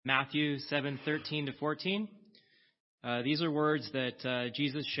Matthew 7:13 to 14. These are words that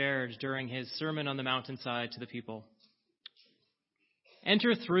Jesus shared during his Sermon on the Mountainside to the people.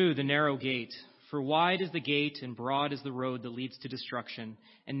 Enter through the narrow gate, for wide is the gate and broad is the road that leads to destruction,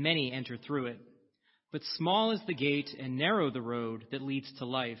 and many enter through it. But small is the gate and narrow the road that leads to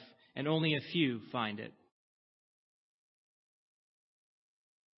life, and only a few find it.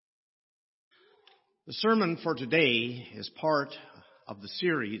 The sermon for today is part of the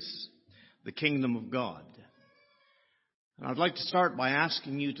series, The Kingdom of God. And I'd like to start by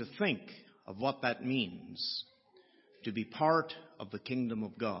asking you to think of what that means, to be part of the kingdom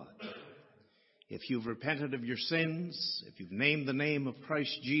of God. If you've repented of your sins, if you've named the name of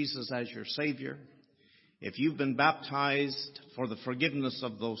Christ Jesus as your Savior, if you've been baptized for the forgiveness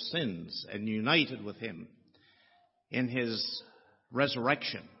of those sins and united with Him in His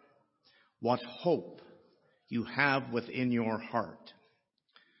resurrection, what hope you have within your heart.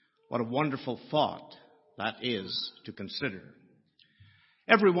 What a wonderful thought that is to consider.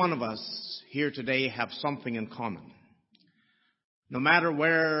 Every one of us here today have something in common. No matter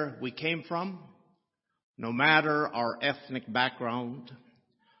where we came from, no matter our ethnic background,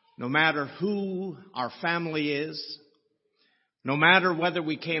 no matter who our family is, no matter whether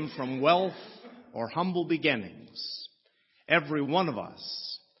we came from wealth or humble beginnings, every one of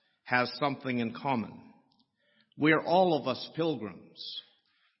us has something in common. We are all of us pilgrims,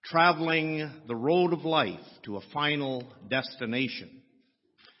 traveling the road of life to a final destination.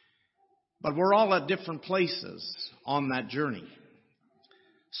 But we're all at different places on that journey.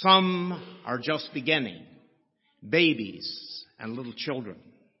 Some are just beginning, babies and little children.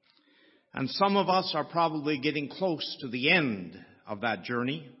 And some of us are probably getting close to the end of that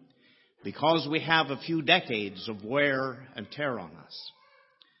journey because we have a few decades of wear and tear on us.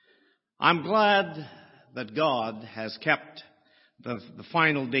 I'm glad that God has kept the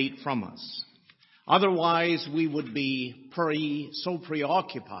final date from us. Otherwise, we would be so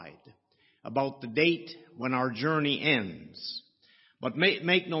preoccupied about the date when our journey ends. But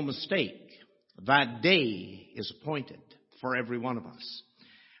make no mistake, that day is appointed for every one of us.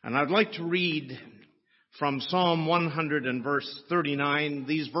 And I'd like to read from Psalm 100 and verse 39.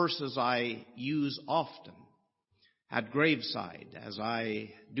 These verses I use often at graveside as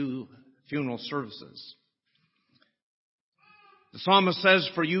I do funeral services. The psalmist says,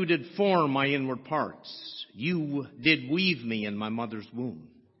 "For you did form my inward parts. You did weave me in my mother's womb.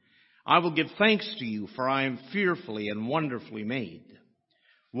 I will give thanks to you, for I am fearfully and wonderfully made.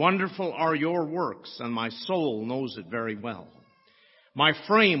 Wonderful are your works, and my soul knows it very well. My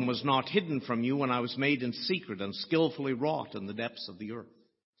frame was not hidden from you when I was made in secret and skillfully wrought in the depths of the earth.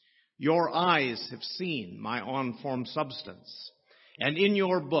 Your eyes have seen my unformed substance, and in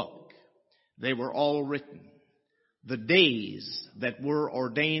your book they were all written, the days that were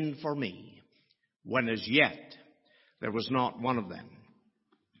ordained for me, when as yet there was not one of them."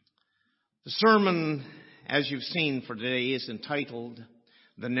 The sermon, as you've seen for today, is entitled,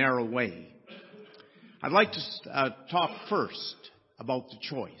 The Narrow Way. I'd like to talk first about the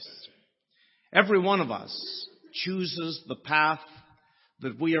choice. Every one of us chooses the path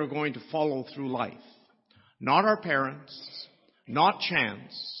that we are going to follow through life. Not our parents, not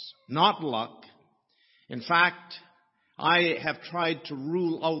chance, not luck. In fact, I have tried to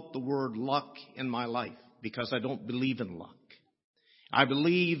rule out the word luck in my life because I don't believe in luck. I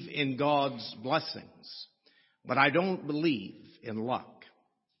believe in God's blessings, but I don't believe in luck.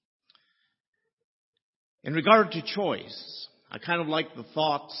 In regard to choice, I kind of like the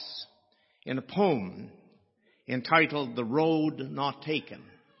thoughts in a poem entitled The Road Not Taken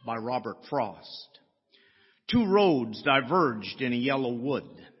by Robert Frost. Two roads diverged in a yellow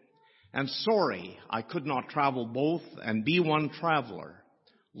wood, and sorry I could not travel both and be one traveler.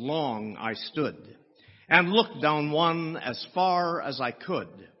 Long I stood and looked down one as far as I could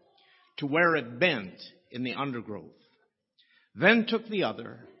to where it bent in the undergrowth. Then took the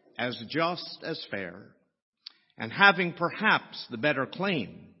other as just as fair, and having perhaps the better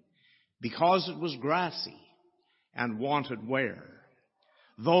claim, because it was grassy and wanted wear.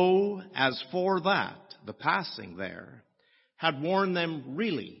 Though as for that, the passing there had worn them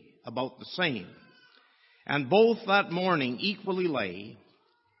really about the same, and both that morning equally lay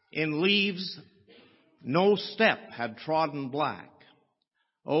in leaves no step had trodden black.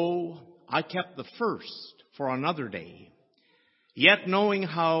 Oh, I kept the first for another day, yet knowing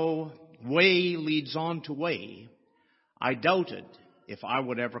how way leads on to way, I doubted if I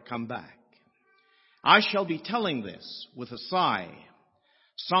would ever come back. I shall be telling this with a sigh,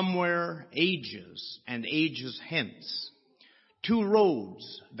 somewhere ages and ages hence. Two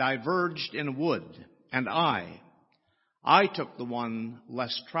roads diverged in a wood, and I I took the one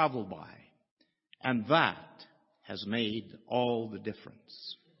less traveled by, and that has made all the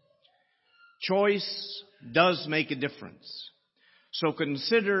difference. Choice does make a difference. So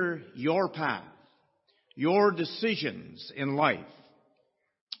consider your path, your decisions in life.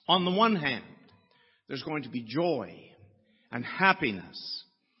 On the one hand, there's going to be joy and happiness,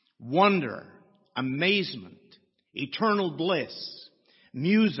 wonder, amazement, eternal bliss,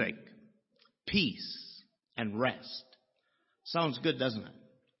 music, peace, and rest. Sounds good, doesn't it?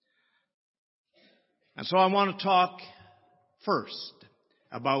 And so I want to talk first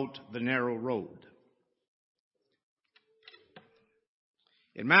about the narrow road.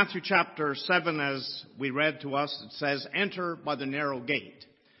 In Matthew chapter 7, as we read to us, it says, "Enter by the narrow gate.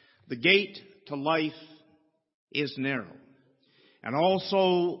 The gate to life is narrow, and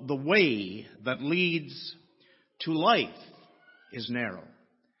also the way that leads to life is narrow.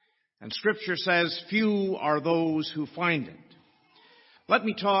 And Scripture says, few are those who find it." Let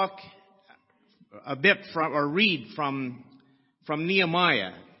me talk a bit read from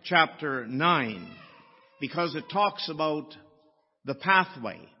Nehemiah chapter 9, because it talks about the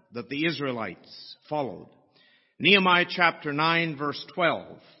pathway that the Israelites followed. Nehemiah chapter 9, verse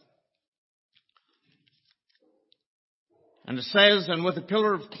 12. And it says, "And with a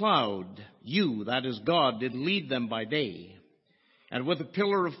pillar of cloud, you, that is God, did lead them by day, and with a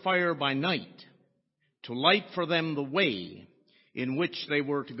pillar of fire by night, to light for them the way in which they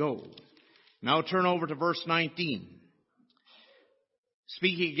were to go." Now turn over to verse 19.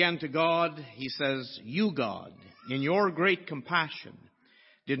 Speaking again to God, he says, "You, God, in your great compassion,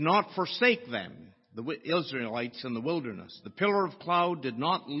 did not forsake them," the Israelites in the wilderness. "The pillar of cloud did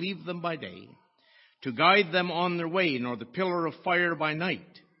not leave them by day, to guide them on their way, nor the pillar of fire by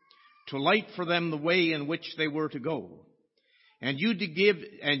night, to light for them the way in which they were to go. And you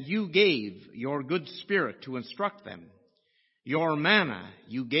gave your good spirit to instruct them. Your manna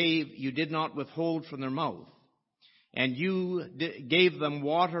you did not withhold from their mouth. And you gave them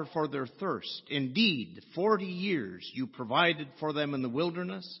water for their thirst. Indeed, 40 years you provided for them in the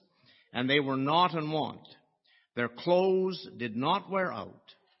wilderness, and they were not in want. Their clothes did not wear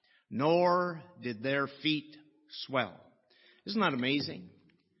out, nor did their feet swell." Isn't that amazing?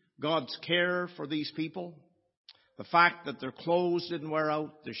 God's care for these people. The fact that their clothes didn't wear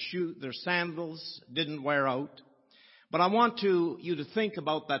out, their sandals didn't wear out. But I want you to think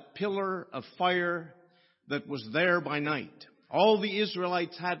about that pillar of fire that was there by night. All the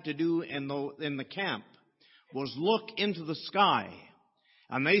Israelites had to do in the camp was look into the sky,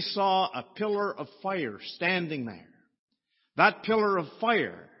 and they saw a pillar of fire standing there. That pillar of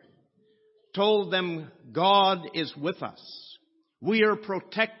fire told them, God is with us. We are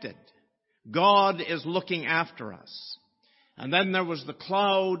protected. God is looking after us. And then there was the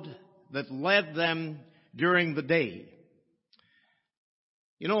cloud that led them during the day.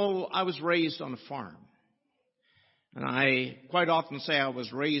 You know, I was raised on a farm. And I quite often say I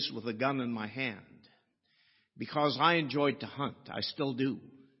was raised with a gun in my hand, because I enjoyed to hunt. I still do.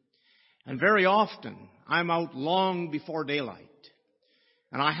 And very often I'm out long before daylight,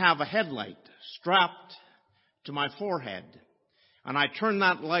 and I have a headlight strapped to my forehead, and I turn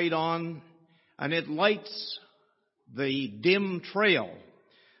that light on, and it lights the dim trail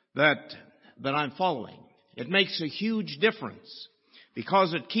that I'm following. It makes a huge difference,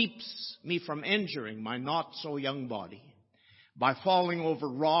 because it keeps me from injuring my not-so-young body by falling over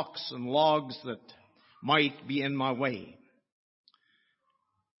rocks and logs that might be in my way.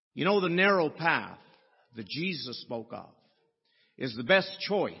 You know, the narrow path that Jesus spoke of is the best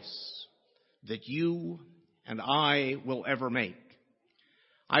choice that you and I will ever make.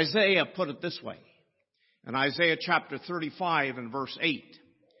 Isaiah put it this way, in Isaiah chapter 35 and verse 8,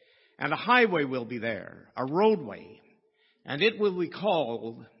 "And a highway will be there, a roadway, and it will be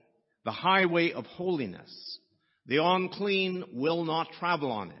called the highway of holiness. The unclean will not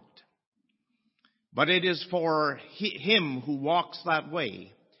travel on it. But it is for him who walks that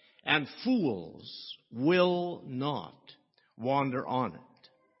way, and fools will not wander on it."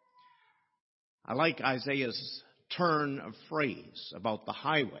 I like Isaiah's turn of phrase about the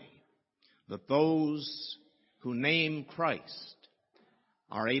highway, that those who name Christ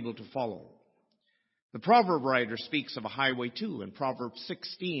are able to follow. The proverb writer speaks of a highway too in Proverbs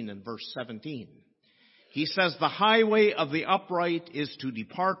 16 and verse 17. He says, "The highway of the upright is to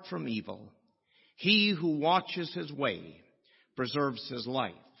depart from evil. He who watches his way preserves his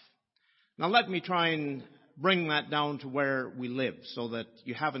life." Now let me try and bring that down to where we live, so that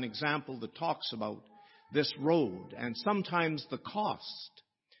you have an example that talks about this road and sometimes the cost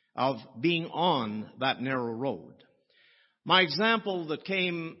of being on that narrow road. My example that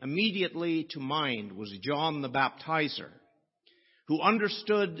came immediately to mind was John the Baptizer, who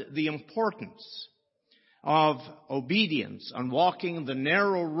understood the importance of obedience and walking the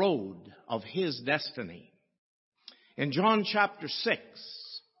narrow road of his destiny. In John chapter 6,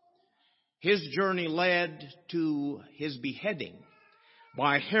 his journey led to his beheading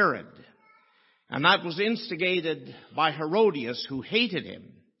by Herod, and that was instigated by Herodias, who hated him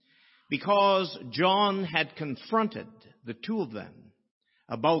because John had confronted the two of them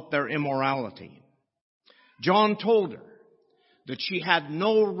about their immorality. John told her that she had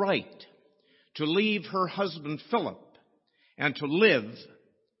no right to leave her husband Philip and to live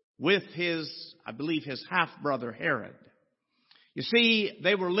with his half-brother Herod. You see,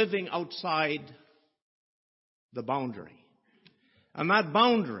 they were living outside the boundary. And that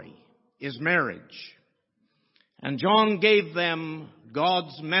boundary is marriage. And John gave them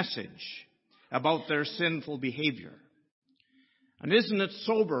God's message about their sinful behavior. And isn't it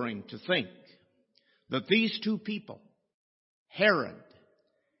sobering to think that these two people, Herod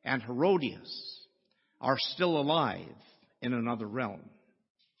and Herodias, are still alive in another realm?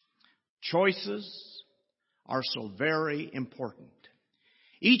 Choices are so very important.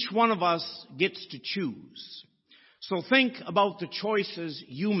 Each one of us gets to choose. So think about the choices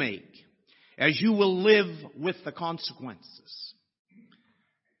you make as you will live with the consequences.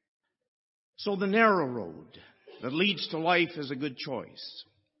 So the narrow road that leads to life is a good choice.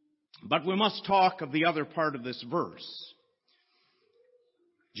 But we must talk of the other part of this verse.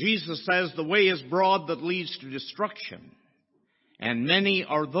 Jesus says the way is broad that leads to destruction, and many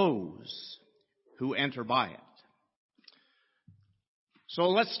are those who enter by it. So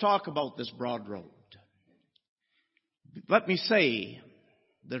let's talk about this broad road. Let me say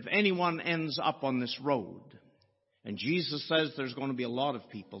that if anyone ends up on this road, and Jesus says there's going to be a lot of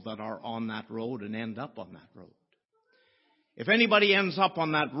people that are on that road and end up on that road. If anybody ends up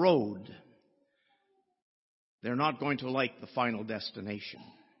on that road, they're not going to like the final destination.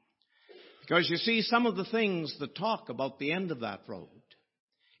 Because you see, some of the things that talk about the end of that road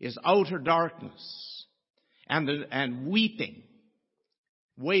is outer darkness and weeping,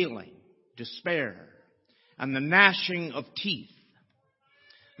 wailing, despair, and the gnashing of teeth.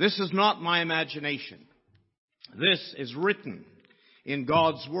 This is not my imagination. This is written in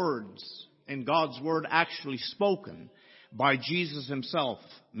God's words, in God's word actually spoken by Jesus himself.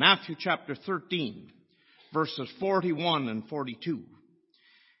 Matthew chapter 13, verses 41 and 42.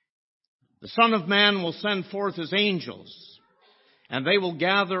 The Son of Man will send forth his angels, and they will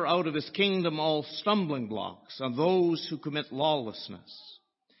gather out of his kingdom all stumbling blocks and those who commit lawlessness.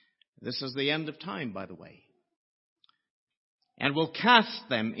 This is the end of time, by the way. And will cast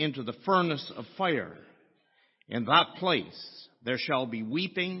them into the furnace of fire. In that place there shall be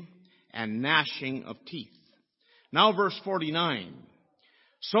weeping and gnashing of teeth. Now verse 49.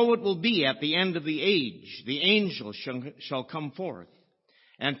 So it will be at the end of the age, the angels shall come forth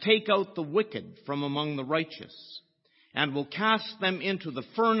and take out the wicked from among the righteous, and will cast them into the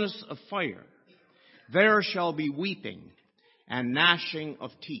furnace of fire. There shall be weeping and gnashing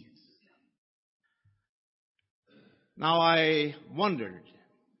of teeth. Now I wondered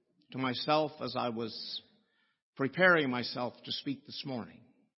to myself as I was preparing myself to speak this morning,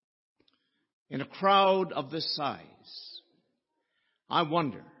 in a crowd of this size, I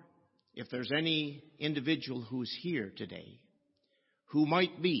wonder if there's any individual who's here today who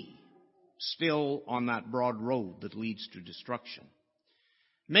might be still on that broad road that leads to destruction.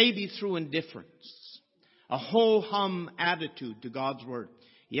 Maybe through indifference, a ho-hum attitude to God's word.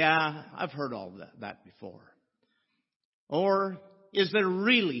 Yeah, I've heard all that before. Or is there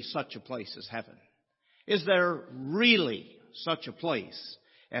really such a place as heaven? Is there really such a place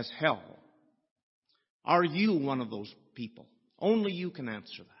as hell? Are you one of those people? Only you can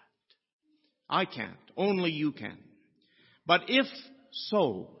answer that. I can't. Only you can. But if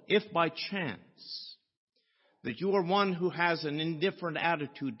by chance that you are one who has an indifferent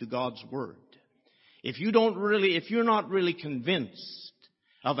attitude to God's word, if you're not really convinced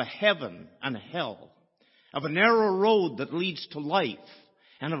of a heaven and a hell, of a narrow road that leads to life,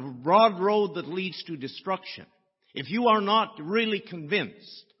 and of a broad road that leads to destruction, if you are not really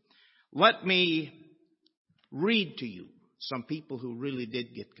convinced, let me read to you some people who really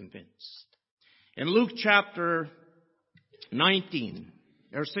did get convinced. In Luke chapter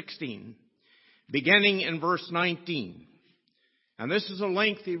 16, beginning in verse 19. And this is a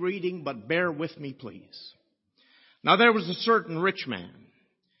lengthy reading, but bear with me, please. Now there was a certain rich man.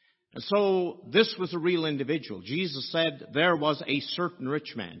 And so this was a real individual. Jesus said there was a certain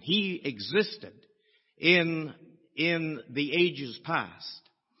rich man. He existed in the ages past.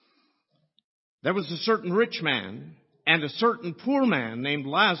 There was a certain rich man And a certain poor man named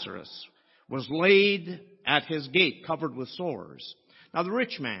Lazarus was laid at his gate, covered with sores. Now the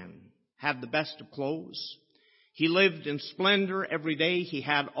rich man had the best of clothes. He lived in splendor every day. He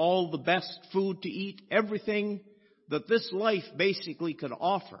had all the best food to eat, everything that this life basically could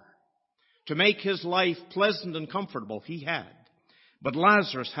offer to make his life pleasant and comfortable, he had. But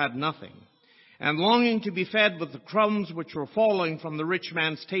Lazarus had nothing, and longing to be fed with the crumbs which were falling from the rich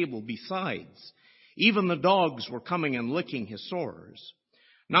man's table. Besides, even the dogs were coming and licking his sores.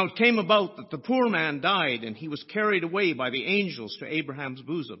 Now it came about that the poor man died, and he was carried away by the angels to Abraham's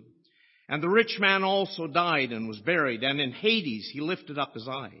bosom. And the rich man also died and was buried, and in Hades he lifted up his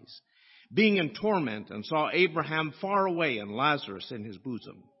eyes, being in torment, and saw Abraham far away and Lazarus in his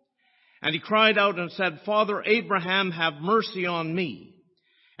bosom. And he cried out and said, Father Abraham, have mercy on me,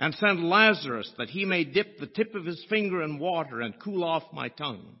 and send Lazarus that he may dip the tip of his finger in water and cool off my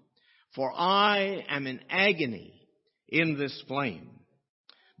tongue, for I am in agony in this flame.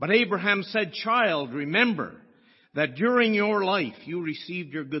 But Abraham said, Child, remember that during your life you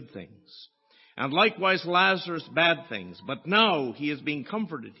received your good things, and likewise Lazarus bad things. But now he is being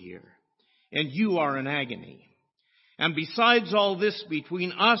comforted here, and you are in agony. And besides all this,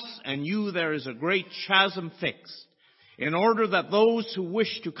 between us and you there is a great chasm fixed, in order that those who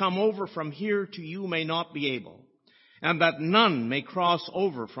wish to come over from here to you may not be able, and that none may cross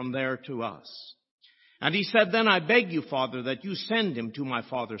over from there to us. And he said, Then I beg you, Father, that you send him to my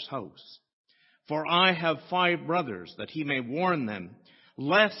father's house. For I have 5 brothers, that he may warn them,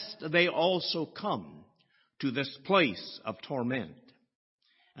 lest they also come to this place of torment.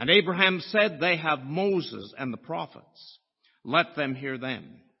 And Abraham said, They have Moses and the prophets. Let them hear them.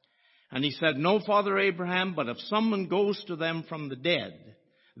 And he said, No, Father Abraham, but if someone goes to them from the dead,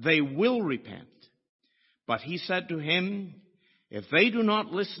 they will repent. But he said to him, If they do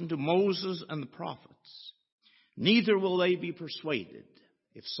not listen to Moses and the prophets, neither will they be persuaded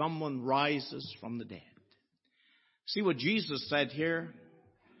if someone rises from the dead. See what Jesus said here?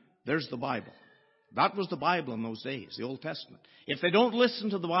 There's the Bible. That was the Bible in those days, the Old Testament. If they don't listen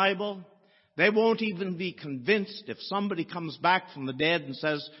to the Bible, they won't even be convinced if somebody comes back from the dead and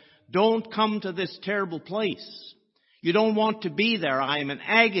says, Don't come to this terrible place. You don't want to be there. I am in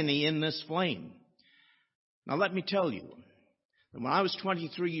agony in this flame. Now let me tell you, that when I was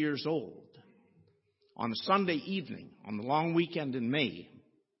 23 years old, on a Sunday evening, on the long weekend in May,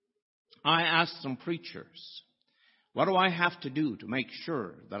 I asked some preachers, what do I have to do to make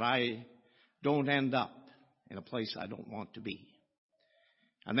sure that I don't end up in a place I don't want to be?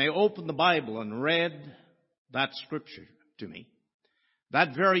 And they opened the Bible and read that scripture to me.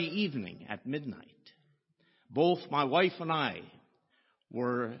 That very evening at midnight, both my wife and I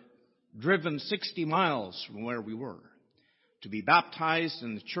were driven 60 miles from where we were to be baptized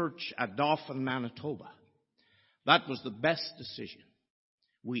in the church at Dauphin, Manitoba. That was the best decision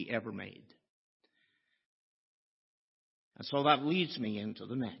we ever made. And so that leads me into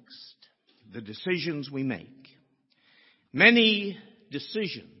the next, the decisions we make. Many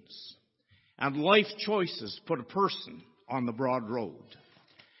decisions and life choices put a person on the broad road.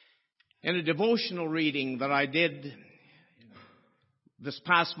 In a devotional reading that I did this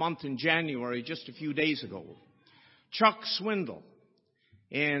past month in January, just a few days ago, Chuck Swindoll,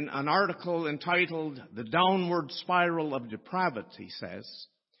 in an article entitled The Downward Spiral of Depravity, says,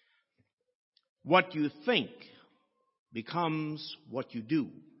 What you think becomes what you do.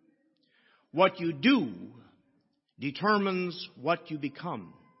 What you do determines what you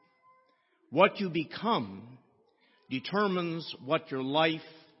become. What you become determines what your life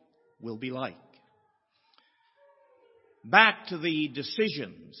will be like. Back to the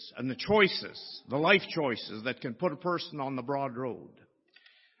decisions and the choices, the life choices that can put a person on the broad road.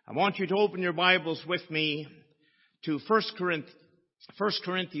 I want you to open your Bibles with me to 1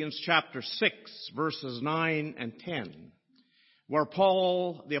 Corinthians chapter 6, verses 9 and 10, where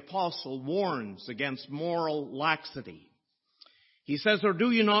Paul the Apostle warns against moral laxity. He says, Or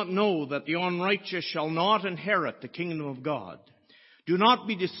do you not know that the unrighteous shall not inherit the kingdom of God? Do not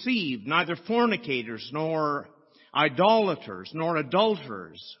be deceived, neither fornicators, nor idolaters, nor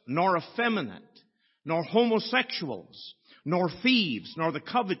adulterers, nor effeminate, nor homosexuals, nor thieves, nor the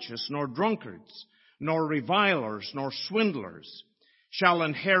covetous, nor drunkards, nor revilers, nor swindlers shall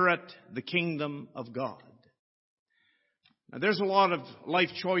inherit the kingdom of God. Now, there's a lot of life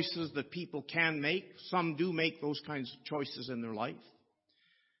choices that people can make. Some do make those kinds of choices in their life.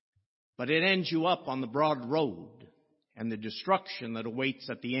 But it ends you up on the broad road and the destruction that awaits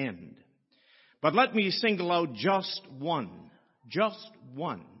at the end. But let me single out just one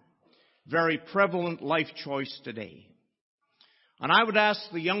very prevalent life choice today. And I would ask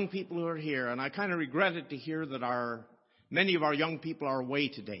the young people who are here, and I kind of regretted to hear that our Many of our young people are away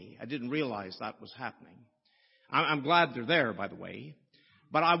today. I didn't realize that was happening. I'm glad they're there, by the way.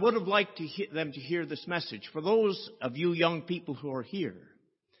 But I would have liked them to hear this message. For those of you young people who are here,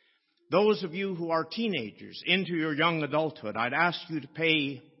 those of you who are teenagers into your young adulthood, I'd ask you to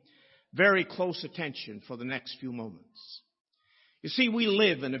pay very close attention for the next few moments. You see, we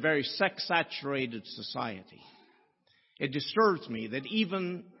live in a very sex-saturated society. It disturbs me that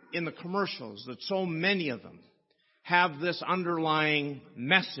even in the commercials, that so many of them have this underlying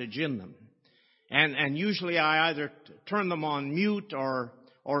message in them. And usually I either turn them on mute or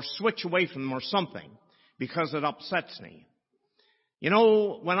switch away from them or something because it upsets me. You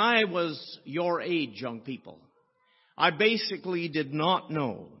know, when I was your age, young people, I basically did not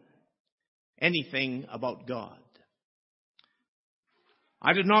know anything about God.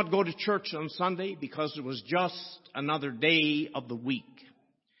 I did not go to church on Sunday because it was just another day of the week.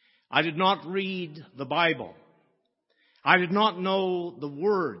 I did not read the Bible. I did not know the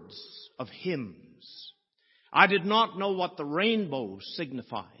words of hymns. I did not know what the rainbow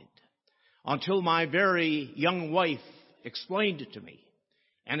signified until my very young wife explained it to me,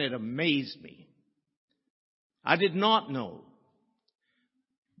 and it amazed me. I did not know.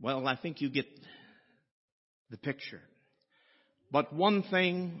 Well, I think you get the picture. But one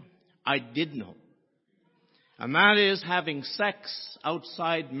thing I did know, and that is having sex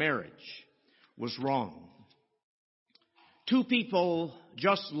outside marriage was wrong. Two people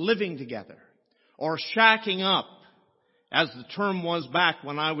just living together or shacking up, as the term was back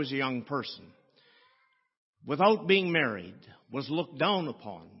when I was a young person, without being married was looked down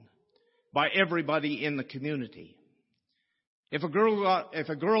upon by everybody in the community. If a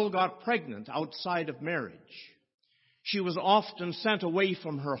girl got pregnant outside of marriage, she was often sent away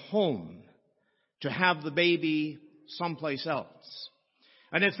from her home to have the baby someplace else.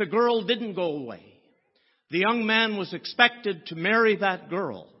 And if the girl didn't go away, the young man was expected to marry that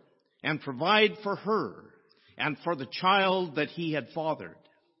girl and provide for her and for the child that he had fathered.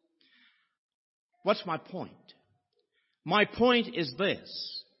 What's my point? My point is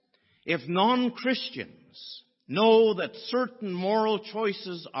this. If non-Christians know that certain moral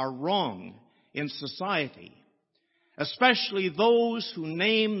choices are wrong in society, especially those who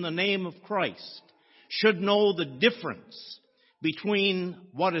name the name of Christ, should know the difference between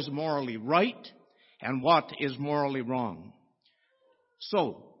what is morally right and what is morally wrong.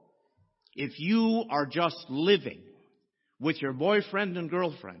 So, if you are just living with your boyfriend and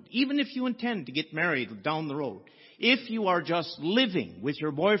girlfriend, even if you intend to get married down the road, if you are just living with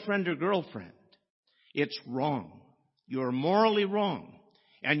your boyfriend or girlfriend, it's wrong. You are morally wrong,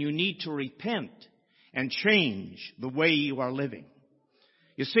 and you need to repent and change the way you are living.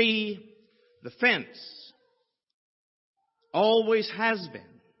 You see, the fence always has been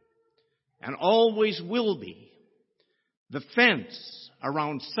and always will be. The fence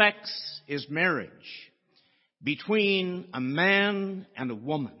around sex is marriage between a man and a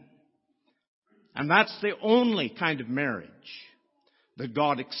woman. And that's the only kind of marriage that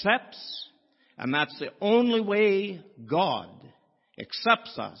God accepts, and that's the only way God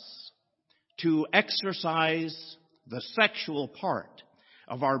accepts us to exercise the sexual part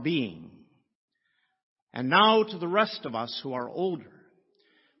of our being. And now to the rest of us who are older,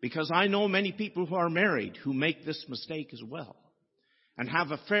 because I know many people who are married who make this mistake as well and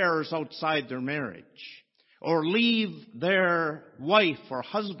have affairs outside their marriage or leave their wife or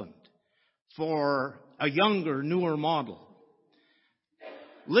husband for a younger, newer model.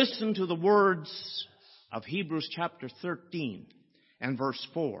 Listen to the words of Hebrews chapter 13 and verse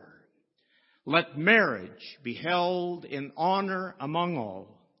 4. Let marriage be held in honor among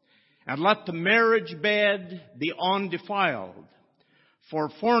all, and let the marriage bed be undefiled. For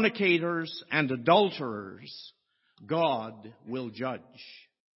fornicators and adulterers, God will judge.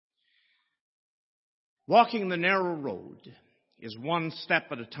 Walking the narrow road is one step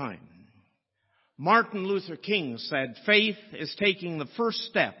at a time. Martin Luther King said, faith is taking the first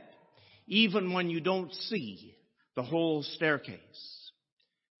step, even when you don't see the whole staircase.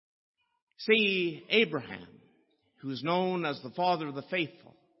 See, Abraham, who's known as the father of the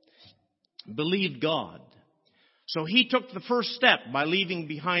faithful, believed God. So he took the first step by leaving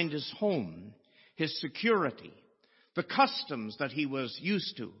behind his home, his security, the customs that he was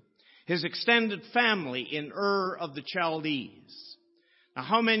used to, his extended family in Ur of the Chaldees. Now,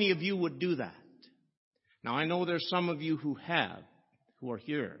 how many of you would do that? Now, I know there's some of you who are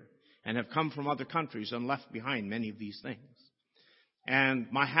here and have come from other countries and left behind many of these things.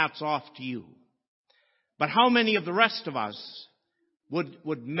 And my hat's off to you. But how many of the rest of us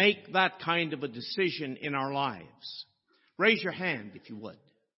would make that kind of a decision in our lives? Raise your hand if you would.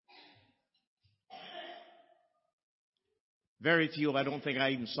 Very few. I don't think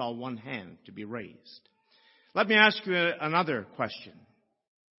I even saw one hand to be raised. Let me ask you another question.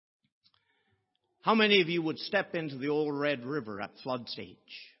 How many of you would step into the old Red River at flood stage?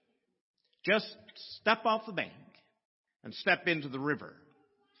 Just step off the bank and step into the river.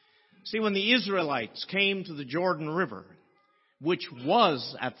 See, when the Israelites came to the Jordan River, which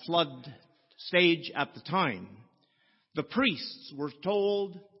was at flood stage at the time, the priests were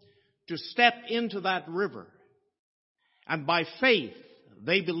told to step into that river. And by faith,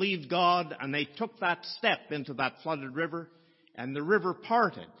 they believed God, and they took that step into that flooded river, and the river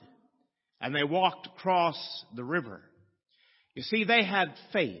parted, and they walked across the river. You see, they had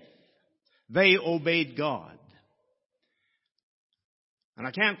faith. They obeyed God. And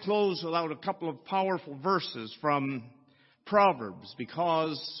I can't close without a couple of powerful verses from Proverbs,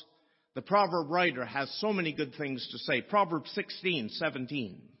 because the proverb writer has so many good things to say. Proverbs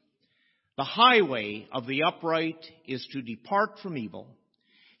 16:17. The highway of the upright is to depart from evil.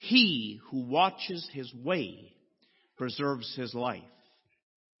 He who watches his way preserves his life.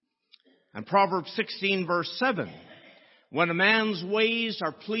 And Proverbs 16 verse 7. When a man's ways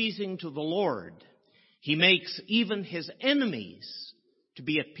are pleasing to the Lord, he makes even his enemies to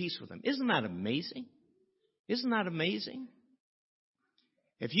be at peace with him. Isn't that amazing? Isn't that amazing?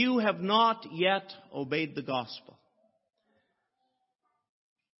 If you have not yet obeyed the gospel,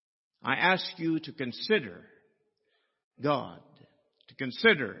 I ask you to consider God, to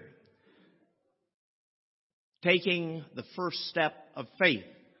consider taking the first step of faith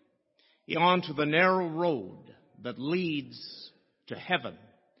onto the narrow road that leads to heaven,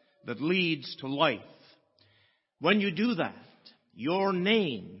 that leads to life. When you do that, your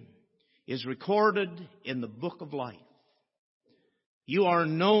name is recorded in the book of life. You are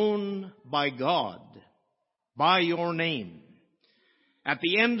known by God by your name. At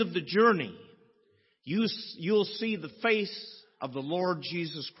the end of the journey, you'll see the face of the Lord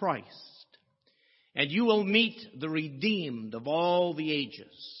Jesus Christ, and you will meet the redeemed of all the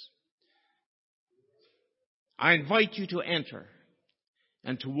ages. I invite you to enter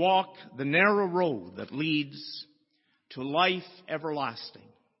and to walk the narrow road that leads to life everlasting,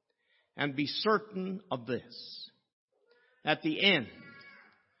 and be certain of this. At the end,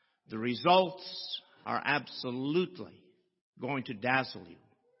 the results are absolutely going to dazzle you,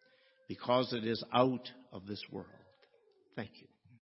 because it is out of this world. Thank you.